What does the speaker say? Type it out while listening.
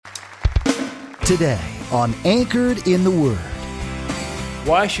Today on Anchored in the Word.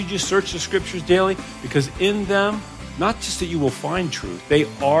 Why should you search the Scriptures daily? Because in them, not just that you will find truth, they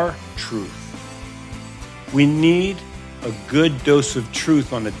are truth. We need a good dose of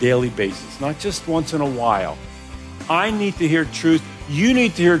truth on a daily basis, not just once in a while. I need to hear truth. You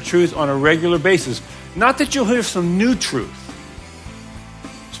need to hear truth on a regular basis. Not that you'll hear some new truth.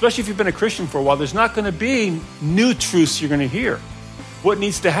 Especially if you've been a Christian for a while, there's not going to be new truths you're going to hear. What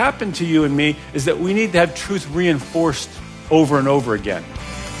needs to happen to you and me is that we need to have truth reinforced over and over again.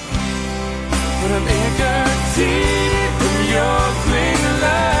 When I'm anchored deep in your clean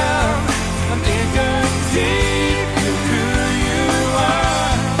love, I'm anchored deep in who you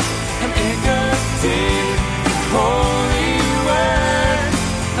are. I'm anchored deep in holy word.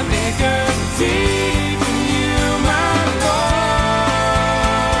 I'm anchored deep in you, my Lord.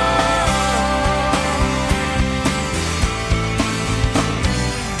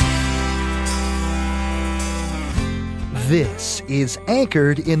 This is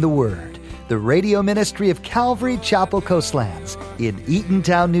Anchored in the Word, the radio ministry of Calvary Chapel Coastlands in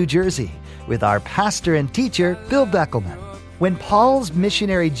Eatontown, New Jersey, with our pastor and teacher, Bill Beckelman. When Paul's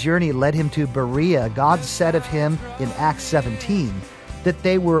missionary journey led him to Berea, God said of him in Acts 17 that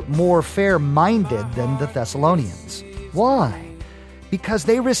they were more fair-minded than the Thessalonians. Why? Because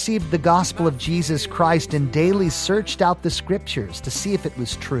they received the gospel of Jesus Christ and daily searched out the Scriptures to see if it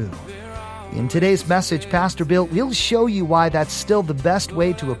was true. In today's message, Pastor Bill will show you why that's still the best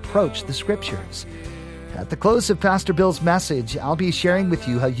way to approach the Scriptures. At the close of Pastor Bill's message, I'll be sharing with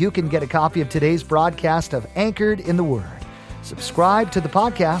you how you can get a copy of today's broadcast of Anchored in the Word. Subscribe to the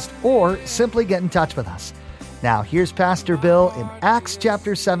podcast or simply get in touch with us. Now, here's Pastor Bill in Acts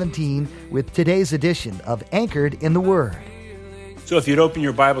chapter 17 with today's edition of Anchored in the Word. So if you'd open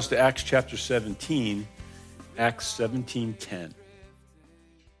your Bibles to Acts chapter 17, Acts 17:10.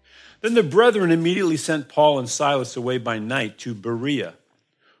 Then the brethren immediately sent Paul and Silas away by night to Berea.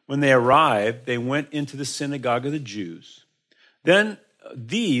 When they arrived, they went into the synagogue of the Jews. Then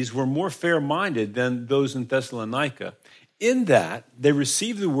these were more fair-minded than those in Thessalonica, in that they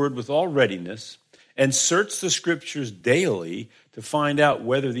received the word with all readiness and searched the Scriptures daily to find out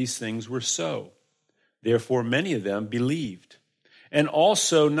whether these things were so. Therefore many of them believed, and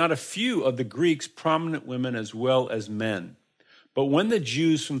also not a few of the Greeks, prominent women as well as men. But when the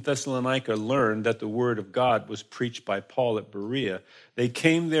Jews from Thessalonica learned that the word of God was preached by Paul at Berea, they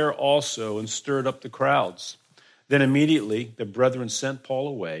came there also and stirred up the crowds. Then immediately the brethren sent Paul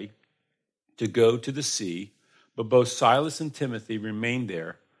away to go to the sea, but both Silas and Timothy remained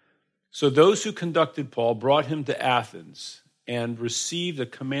there. So those who conducted Paul brought him to Athens and received a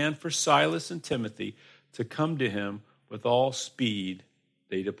command for Silas and Timothy to come to him with all speed.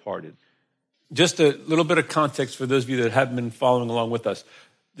 They departed. Just a little bit of context for those of you that haven't been following along with us.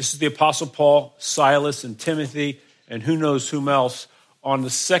 This is the Apostle Paul, Silas, and Timothy, and who knows whom else. On the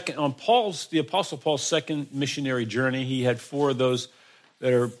Apostle Paul's second missionary journey, he had four of those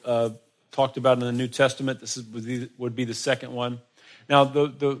that are talked about in the New Testament. This would be the second one. Now,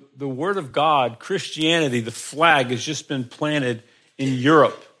 the Word of God, Christianity, the flag has just been planted in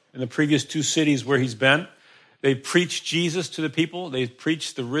Europe in the previous two cities where he's been. They preached Jesus to the people. They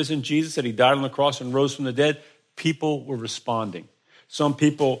preached the risen Jesus, that he died on the cross and rose from the dead. People were responding. Some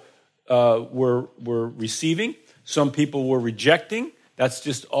people were receiving. Some people were rejecting. That's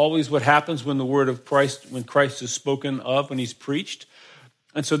just always what happens when the word of Christ, when Christ is spoken of, when he's preached.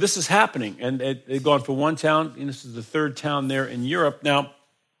 And so this is happening. And they've gone from one town, and this is the third town there in Europe. Now,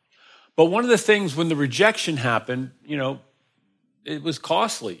 but one of the things when the rejection happened, it was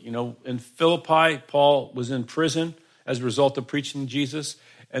costly. In Philippi, Paul was in prison as a result of preaching Jesus.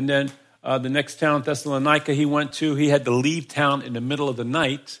 And then the next town, Thessalonica, he went to, he had to leave town in the middle of the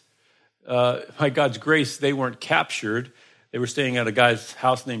night. By God's grace, they weren't captured. They were staying at a guy's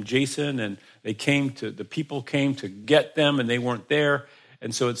house named Jason, and the people came to get them, and they weren't there.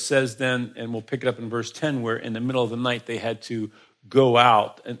 And so it says then, and we'll pick it up in verse 10, where in the middle of the night they had to go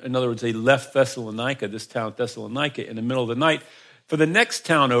out. In other words, they left Thessalonica, this town Thessalonica, in the middle of the night for the next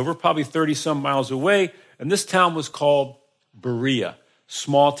town over, probably 30-some miles away, and this town was called Berea,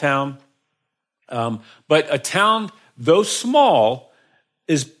 small town. But a town, though small,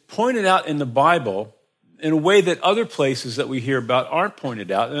 is pointed out in the Bible in a way that other places that we hear about aren't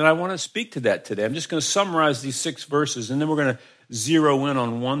pointed out, and I want to speak to that today. I'm just going to summarize these 6 verses, and then we're going to zero in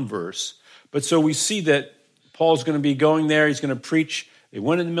on one verse. But so we see that Paul's going to be going there. He's going to preach. They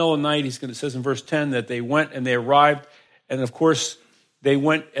went in the middle of the night. It says in verse 10 that they went and they arrived, and of course, they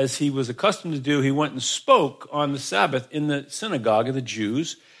went as he was accustomed to do. He went and spoke on the Sabbath in the synagogue of the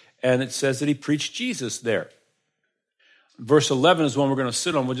Jews, and it says that he preached Jesus there. Verse 11 is one we're going to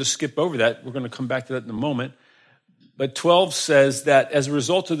sit on. We'll just skip over that. We're going to come back to that in a moment. But 12 says that as a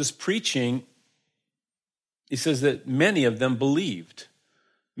result of this preaching, he says that many of them believed.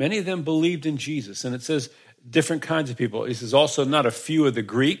 Many of them believed in Jesus. And it says different kinds of people. He says also not a few of the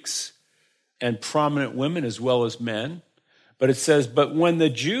Greeks and prominent women as well as men. But it says, but when the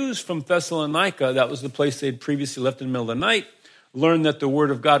Jews from Thessalonica, that was the place they'd previously left in the middle of the night, learned that the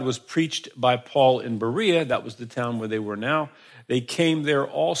word of God was preached by Paul in Berea, that was the town where they were now, they came there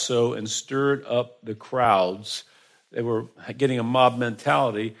also and stirred up the crowds. They were getting a mob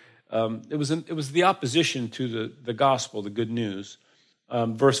mentality. It was the opposition to the gospel, the good news.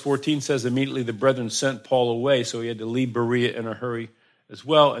 Verse 14 says, immediately the brethren sent Paul away, so he had to leave Berea in a hurry as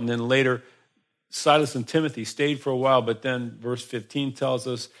well. And then later, Silas and Timothy stayed for a while, but then verse 15 tells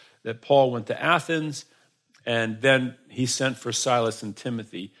us that Paul went to Athens, and then he sent for Silas and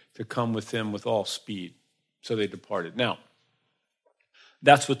Timothy to come with him with all speed. So they departed. Now,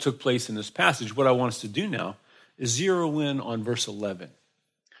 that's what took place in this passage. What I want us to do now is zero in on verse 11.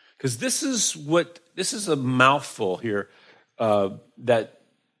 Because this is a mouthful here that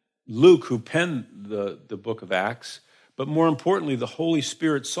Luke, who penned the book of Acts, but more importantly, the Holy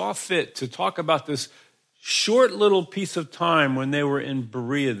Spirit saw fit to talk about this short little piece of time when they were in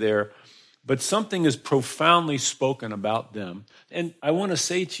Berea there, but something is profoundly spoken about them. And I want to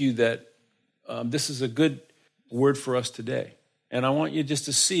say to you that this is a good word for us today. And I want you just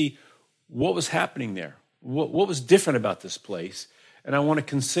to see what was happening there, what was different about this place. And I want to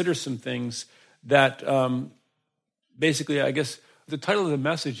consider some things that basically, I guess, the title of the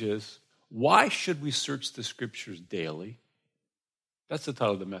message is, why should we search the Scriptures daily? That's the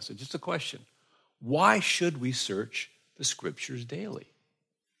title of the message. It's a question. Why should we search the Scriptures daily?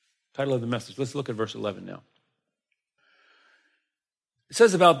 Title of the message. Let's look at verse 11 now. It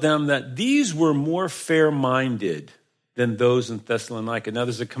says about them that these were more fair-minded than those in Thessalonica. Now,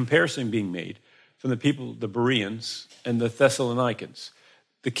 there's a comparison being made from the people, the Bereans and the Thessalonians.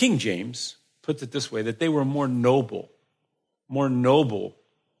 The King James puts it this way, that they were more noble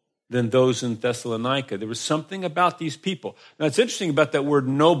than those in Thessalonica. There was something about these people. Now, it's interesting about that word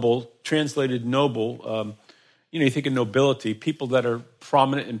noble, translated noble. You think of nobility, people that are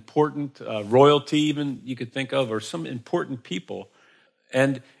prominent, important, royalty even you could think of, or some important people.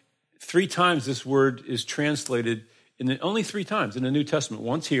 And 3 times this word is translated, only 3 times in the New Testament.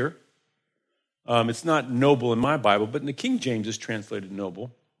 Once here. It's not noble in my Bible, but in the King James it's translated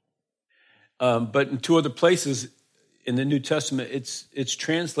noble. But in 2 other places in the New Testament, it's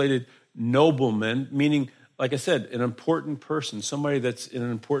translated nobleman, meaning, like I said, an important person, somebody that's in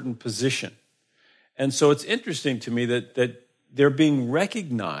an important position. And so it's interesting to me that they're being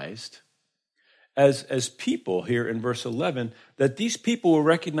recognized as people here in verse 11, that these people were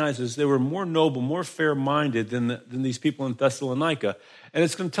recognized as they were more noble, more fair-minded than these people in Thessalonica. And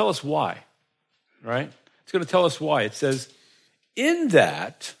it's going to tell us why, right? It's going to tell us why. It says, in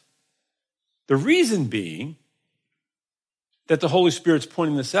that, the reason being that the Holy Spirit's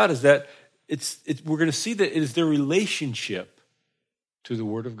pointing this out is that we're going to see that it is their relationship to the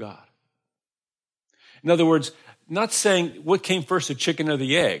Word of God. In other words, not saying what came first, the chicken or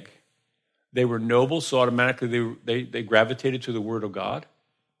the egg. They were noble, so automatically they gravitated to the Word of God.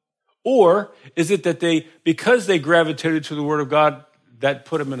 Or is it that because they gravitated to the Word of God, that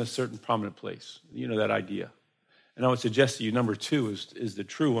put them in a certain prominent place? You know, that idea. And I would suggest to you, number 2 is the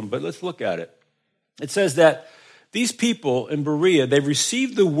true one, but let's look at it. It says that these people in Berea, they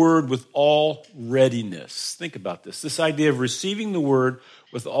received the word with all readiness. Think about this idea of receiving the word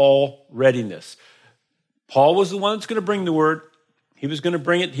with all readiness. Paul was the one that's going to bring the word. He was going to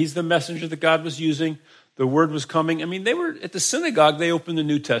bring it. He's the messenger that God was using. The word was coming. I mean, they were at the synagogue, they opened the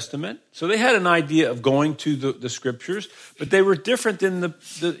New Testament. So they had an idea of going to the Scriptures, but they were different than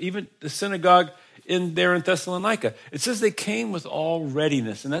even the synagogue in Thessalonica. It says they came with all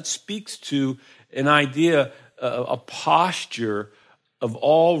readiness, and that speaks to an idea, a posture of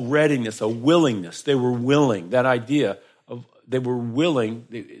all readiness, a willingness. They were willing, that idea of they were willing,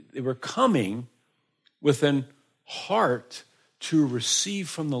 they were coming with an heart to receive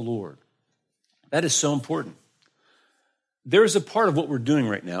from the Lord. That is so important. There is a part of what we're doing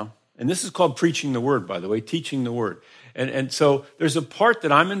right now, and this is called preaching the word, by the way, teaching the word. And so there's a part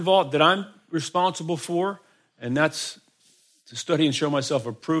that I'm involved, that I'm responsible for, and that's to study and show myself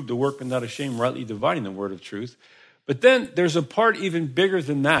approved, to work and not ashamed, rightly dividing the word of truth. But then there's a part even bigger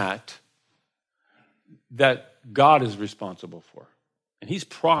than that God is responsible for. And he's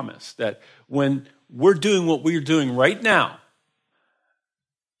promised that when we're doing what we're doing right now,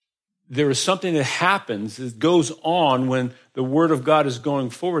 there is something that happens, that goes on when the word of God is going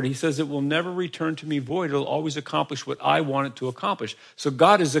forward. He says it will never return to me void. It'll always accomplish what I want it to accomplish. So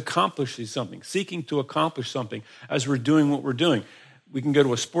God is accomplishing something, seeking to accomplish something as we're doing what we're doing. We can go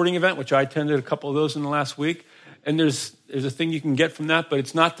to a sporting event, which I attended a couple of those in the last week, and there's a thing you can get from that, but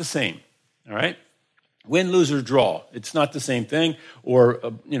it's not the same, all right? Win, lose, or draw. It's not the same thing. Or,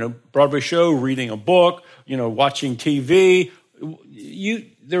 Broadway show, reading a book, watching TV.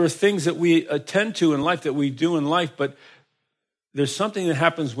 There are things that we attend to in life, that we do in life, but there's something that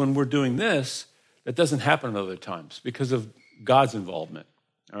happens when we're doing this that doesn't happen at other times because of God's involvement,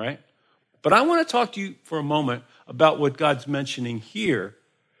 all right? But I want to talk to you for a moment about what God's mentioning here,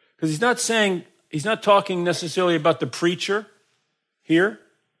 because he's not talking necessarily about the preacher here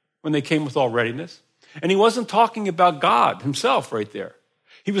when they came with all readiness, and he wasn't talking about God himself right there.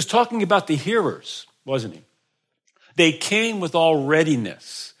 He was talking about the hearers, wasn't he? They came with all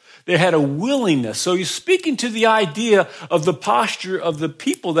readiness. They had a willingness. So he's speaking to the idea of the posture of the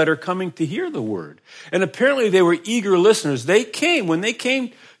people that are coming to hear the word. And apparently they were eager listeners. When they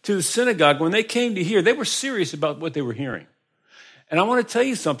came to the synagogue, when they came to hear, they were serious about what they were hearing. And I want to tell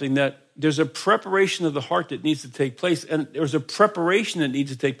you something, that there's a preparation of the heart that needs to take place, and there's a preparation that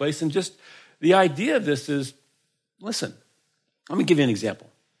needs to take place. And just the idea of this is, listen, let me give you an example.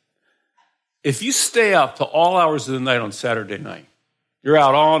 If you stay up to all hours of the night on Saturday night, you're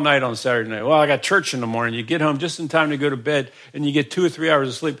out all night on Saturday night. Well, I got church in the morning. You get home just in time to go to bed, and you get 2 or 3 hours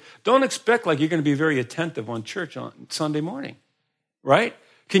of sleep. Don't expect like you're going to be very attentive on church on Sunday morning, right?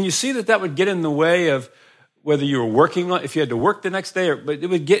 Can you see that would get in the way of whether you were working, if you had to work the next day, but it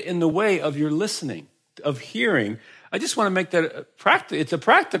would get in the way of your listening, of hearing. I just want to make that it's a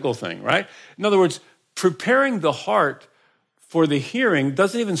practical thing, right? In other words, preparing the heart for the hearing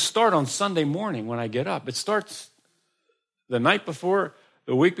doesn't even start on Sunday morning when I get up. It starts the night before,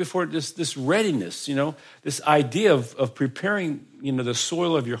 the week before, this readiness, this idea of preparing, the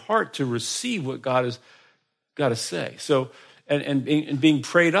soil of your heart to receive what God has got to say. So, and being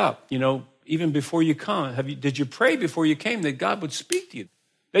prayed up, even before you come. Did you pray before you came that God would speak to you?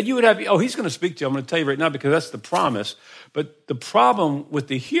 That you would have, he's going to speak to you. I'm going to tell you right now because that's the promise. But the problem with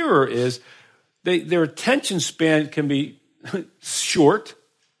the hearer is their attention span can be short.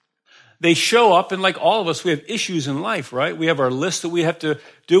 They show up, and like all of us, we have issues in life, right? We have our list that we have to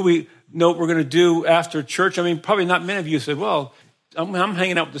do. We know what we're going to do after church. I mean, probably not many of you said, well, I'm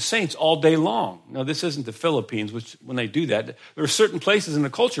hanging out with the saints all day long. Now, this isn't the Philippines, which when they do that, there are certain places in the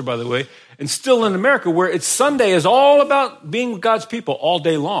culture, by the way, and still in America, where it's Sunday is all about being with God's people all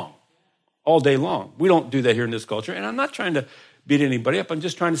day long. All day long. We don't do that here in this culture, and I'm not trying to beat anybody up. I'm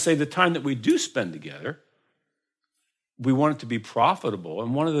just trying to say the time that we do spend together, we want it to be profitable.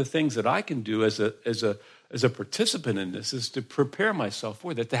 And one of the things that I can do as a participant in this is to prepare myself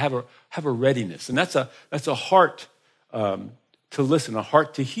for that, to have a readiness. And that's a heart to listen, a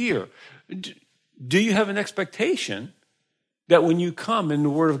heart to hear. Do you have an expectation that when you come and the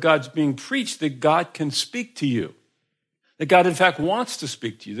word of God's being preached, that God can speak to you? That God, in fact, wants to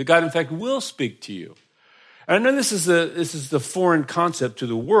speak to you. That God, in fact, will speak to you. And I know this is the foreign concept to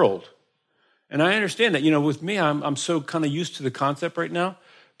the world. And I understand that. With me, I'm so kind of used to the concept right now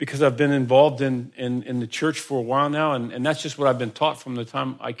because I've been involved in the church for a while now. And that's just what I've been taught from the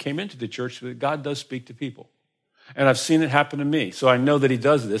time I came into the church, that God does speak to people. And I've seen it happen to me. So I know that he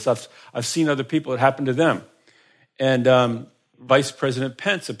does this. I've seen other people, it happened to them. And Vice President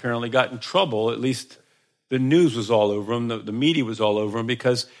Pence apparently got in trouble. At least the news was all over him. The media was all over him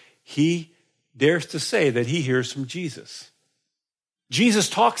because he dares to say that he hears from Jesus. Jesus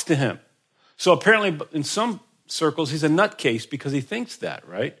talks to him. So apparently in some circles, he's a nutcase because he thinks that,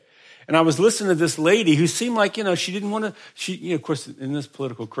 right? And I was listening to this lady who seemed like, she didn't want to, of course, in this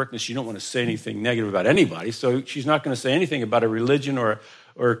political correctness, you don't want to say anything negative about anybody. So she's not going to say anything about a religion or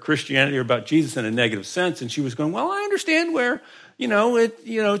Christianity or about Jesus in a negative sense. And she was going, well, I understand where,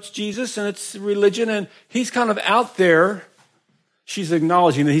 it's Jesus and it's religion and he's kind of out there. She's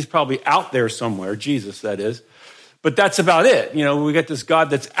acknowledging that he's probably out there somewhere, Jesus, that is. But that's about it. We got this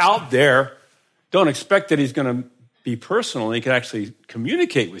God that's out there. Don't expect that he's going to be personal and he can actually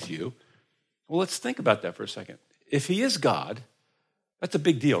communicate with you. Well, let's think about that for a second. If he is God, that's a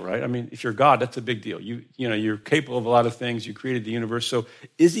big deal, right? I mean, if you're God, that's a big deal. You're capable of a lot of things. You created the universe. So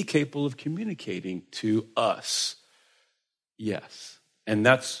is he capable of communicating to us? Yes. And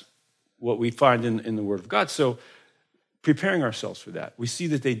that's what we find in the Word of God. So preparing ourselves for that. We see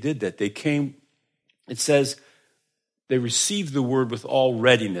that they did that. They came, it says, they received the word with all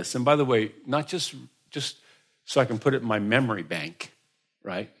readiness. And by the way, not just so I can put it in my memory bank,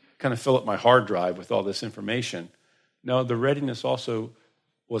 right? Kind of fill up my hard drive with all this information. No, the readiness also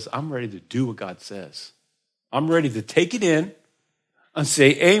was I'm ready to do what God says. I'm ready to take it in and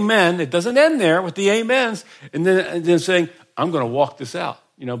say amen. It doesn't end there with the amens. And then saying, I'm going to walk this out,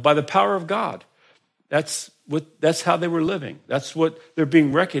 by the power of God. That's how they were living. That's what they're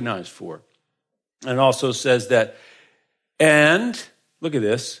being recognized for. And it also says that, and look at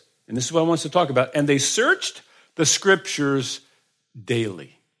this, and this is what I want us to talk about, and they searched the scriptures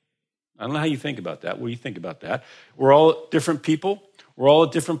daily. I don't know how you think about that. What do you think about that? We're all different people. We're all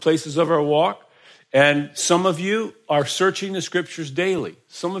at different places of our walk. And some of you are searching the scriptures daily.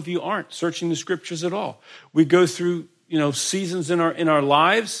 Some of you aren't searching the scriptures at all. We go through, seasons in our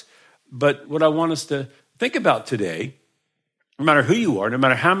lives. But what I want us to think about today, no matter who you are, no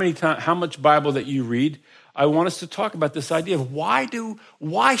matter how much Bible that you read, I want us to talk about this idea of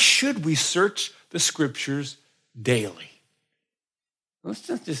why should we search the scriptures daily?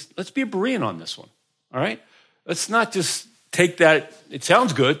 Let's be a Berean on this one, all right? Let's not just take that. It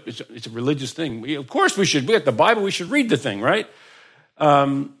sounds good. It's a religious thing. Of course we should. We got the Bible. We should read the thing, right?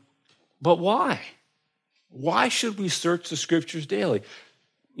 But why? Why should we search the scriptures daily?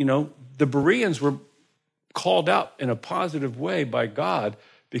 The Bereans were called out in a positive way by God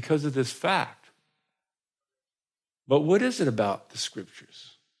because of this fact. But what is it about the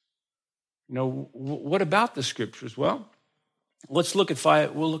scriptures? What about the scriptures? Well, let's look at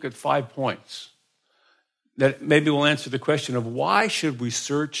five. We'll look at 5 points that maybe will answer the question of why should we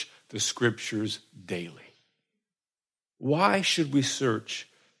search the scriptures daily? Why should we search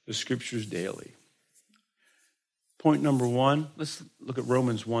the scriptures daily? Point number 1, let's look at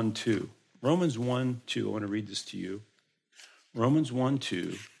Romans 1:2. Romans 1:2, I want to read this to you. Romans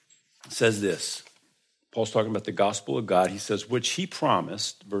 1:2 says this. Paul's talking about the gospel of God. He says, which he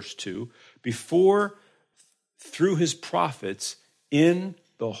promised, verse 2, before through his prophets in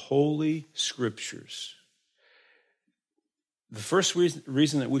the holy scriptures. The first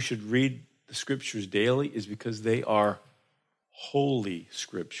reason that we should read the scriptures daily is because they are holy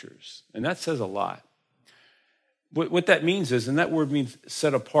scriptures. And that says a lot. What that means is, and that word means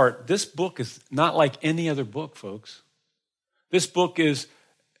set apart, this book is not like any other book, folks. This book is,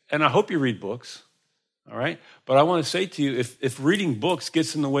 and I hope you read books, all right? But I want to say to you, if reading books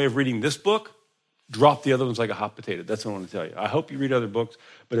gets in the way of reading this book, drop the other ones like a hot potato. That's what I want to tell you. I hope you read other books,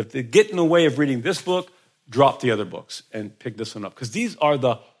 but if they get in the way of reading this book, drop the other books and pick this one up. Because these are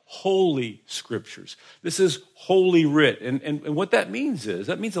the holy scriptures. This is holy writ. And what that means is,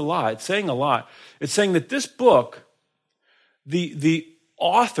 that means a lot. It's saying a lot. It's saying that this book, the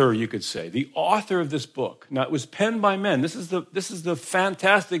author, you could say, the author of this book, now it was penned by men. This is the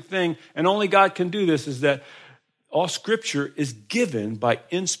fantastic thing, and only God can do this, is that all scripture is given by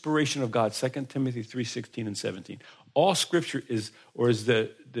inspiration of God, 2 Timothy 3:16 and 17. All scripture is, or as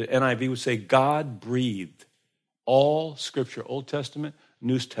the NIV would say, God-breathed. All scripture, Old Testament,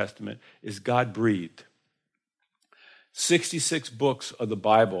 New Testament, is God-breathed. 66 books of the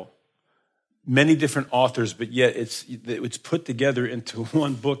Bible, many different authors, but yet it's put together into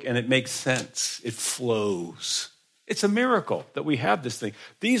one book and it makes sense. It flows. It's a miracle that we have this thing.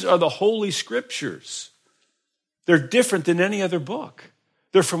 These are the holy scriptures. They're different than any other book.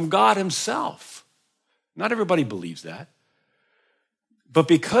 They're from God himself. Not everybody believes that. But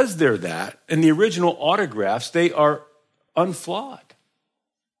because they're that, and the original autographs, they are unflawed.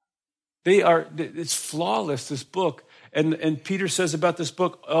 It's flawless, this book. And Peter says about this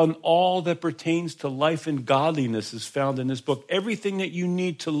book, on all that pertains to life and godliness is found in this book. Everything that you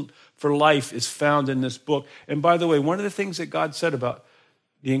need for life is found in this book. And by the way, one of the things that God said about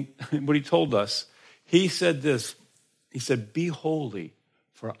what he told us, he said this. He said, be holy,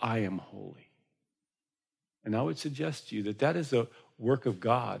 for I am holy. And I would suggest to you that is a work of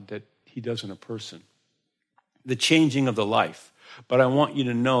God that he does in a person. The changing of the life. But I want you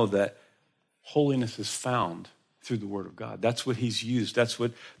to know that holiness is found through the Word of God. That's what he's used. That's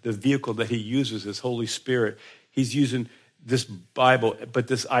what the vehicle that he uses is Holy Spirit. He's using this Bible, but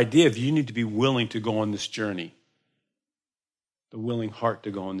this idea of you need to be willing to go on this journey. The willing heart to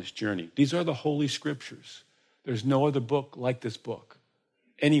go on this journey. These are the Holy Scriptures. There's no other book like this book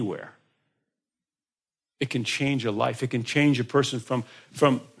anywhere. It can change a life. It can change a person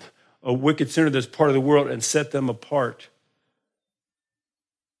from a wicked sinner that's part of the world and set them apart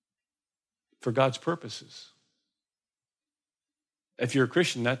for God's purposes. If you're a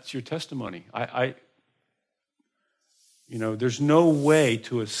Christian, that's your testimony. There's no way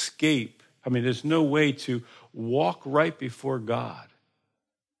to escape. There's no way to walk right before God.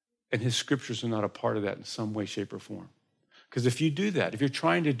 And his scriptures are not a part of that in some way, shape, or form. Because if you do that, if you're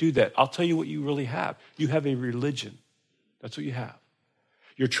trying to do that, I'll tell you what you really have. You have a religion. That's what you have.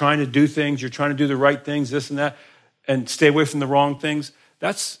 You're trying to do things. You're trying to do the right things, this and that, and stay away from the wrong things.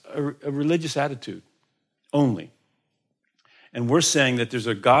 That's a religious attitude only. And we're saying that there's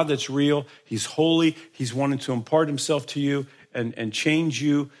a God that's real. He's holy. He's wanting to impart himself to you and change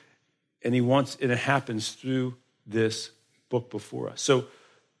you. And it happens through this book before us. So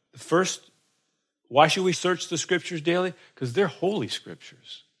first, why should we search the scriptures daily? Because they're holy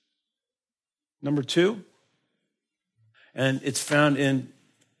scriptures. Number two, and it's found in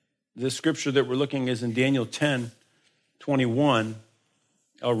the scripture that we're looking is in Daniel 10:21.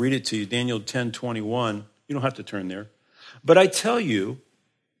 I'll read it to you, Daniel 10:21. You don't have to turn there. But I tell you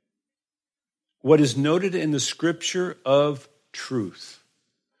what is noted in the scripture of truth.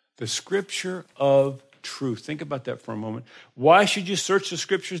 The scripture of truth. Think about that for a moment. Why should you search the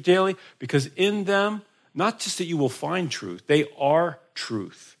scriptures daily? Because in them, not just that you will find truth, they are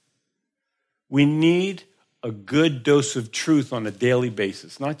truth. We need a good dose of truth on a daily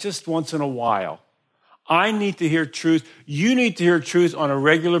basis, not just once in a while. I need to hear truth. You need to hear truth on a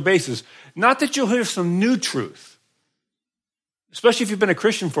regular basis. Not that you'll hear some new truth. Especially if you've been a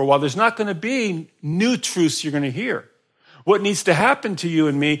Christian for a while, there's not going to be new truths you're going to hear. What needs to happen to you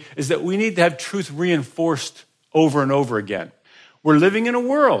and me is that we need to have truth reinforced over and over again. We're living in a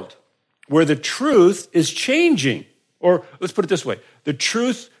world where the truth is changing. Or let's put it this way. The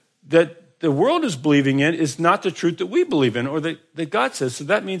truth that the world is believing in is not the truth that we believe in or that God says. So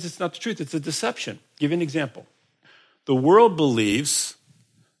that means it's not the truth. It's a deception. I'll give you an example. The world believes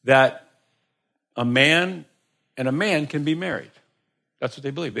that a man and a man can be married. That's what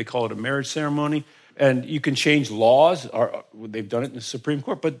they believe. They call it a marriage ceremony. And you can change laws. They've done it in the Supreme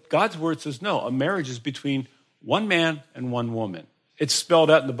Court. But God's word says, no, a marriage is between one man and one woman. It's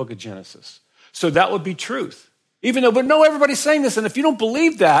spelled out in the book of Genesis. So that would be truth. Even though, but no, everybody's saying this. And if you don't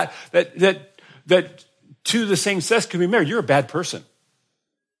believe that two of the same sex can be married, you're a bad person.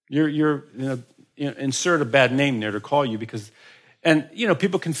 You're insert a bad name there to call you because, and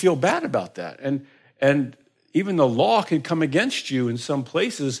people can feel bad about that. And even the law can come against you in some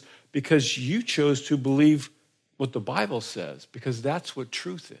places because you chose to believe what the Bible says, because that's what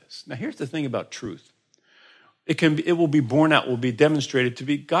truth is. Now, here's the thing about truth. It will be borne out, will be demonstrated to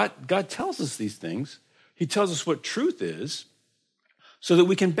be, God tells us these things. He tells us what truth is so that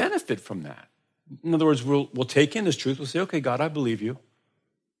we can benefit from that. In other words, we'll take in this truth. We'll say, okay, God, I believe you.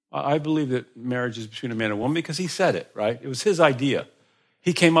 I believe that marriage is between a man and a woman because he said it, right? It was his idea.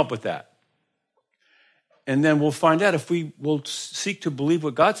 He came up with that. And then we'll find out if we will seek to believe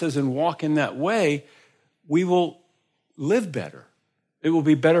what God says and walk in that way, we will live better. It will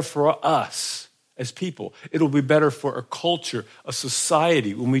be better for us as people. It'll be better for a culture, a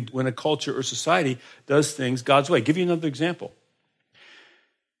society, when a culture or society does things God's way. I'll give you another example.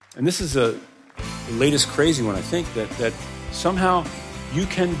 And this is the latest crazy one, I think, that somehow your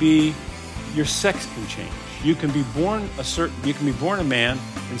sex can change. You can be born a man,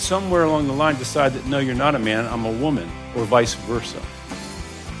 and somewhere along the line decide that, no, you're not a man, I'm a woman, or vice versa.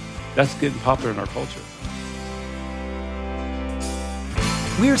 That's getting popular in our culture.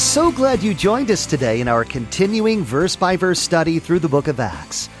 We're so glad you joined us today in our continuing verse-by-verse study through the book of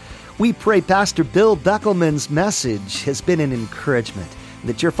Acts. We pray Pastor Bill Beckelman's message has been an encouragement,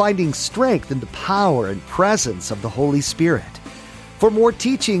 that you're finding strength in the power and presence of the Holy Spirit. For more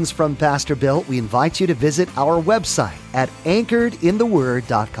teachings from Pastor Bill, we invite you to visit our website at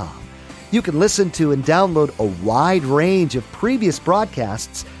anchoredintheword.com. You can listen to and download a wide range of previous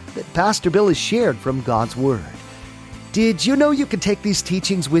broadcasts that Pastor Bill has shared from God's Word. Did you know you can take these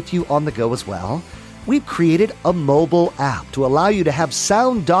teachings with you on the go as well? We've created a mobile app to allow you to have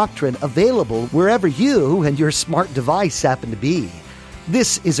sound doctrine available wherever you and your smart device happen to be.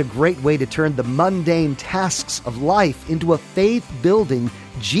 This is a great way to turn the mundane tasks of life into a faith-building,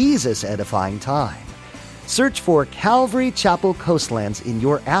 Jesus-edifying time. Search for Calvary Chapel Coastlands in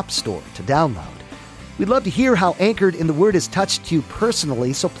your app store to download. We'd love to hear how Anchored in the Word has touched you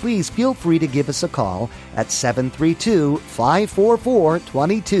personally, so please feel free to give us a call at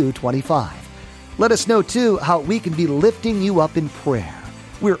 732-544-2225. Let us know, too, how we can be lifting you up in prayer.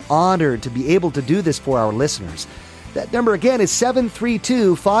 We're honored to be able to do this for our listeners. That number again is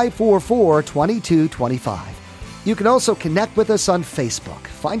 732-544-2225. You can also connect with us on Facebook.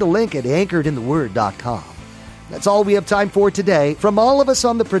 Find a link at anchoredintheword.com. That's all we have time for today. From all of us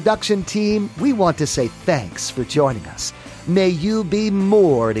on the production team, we want to say thanks for joining us. May you be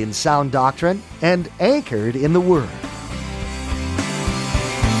moored in sound doctrine and anchored in the Word.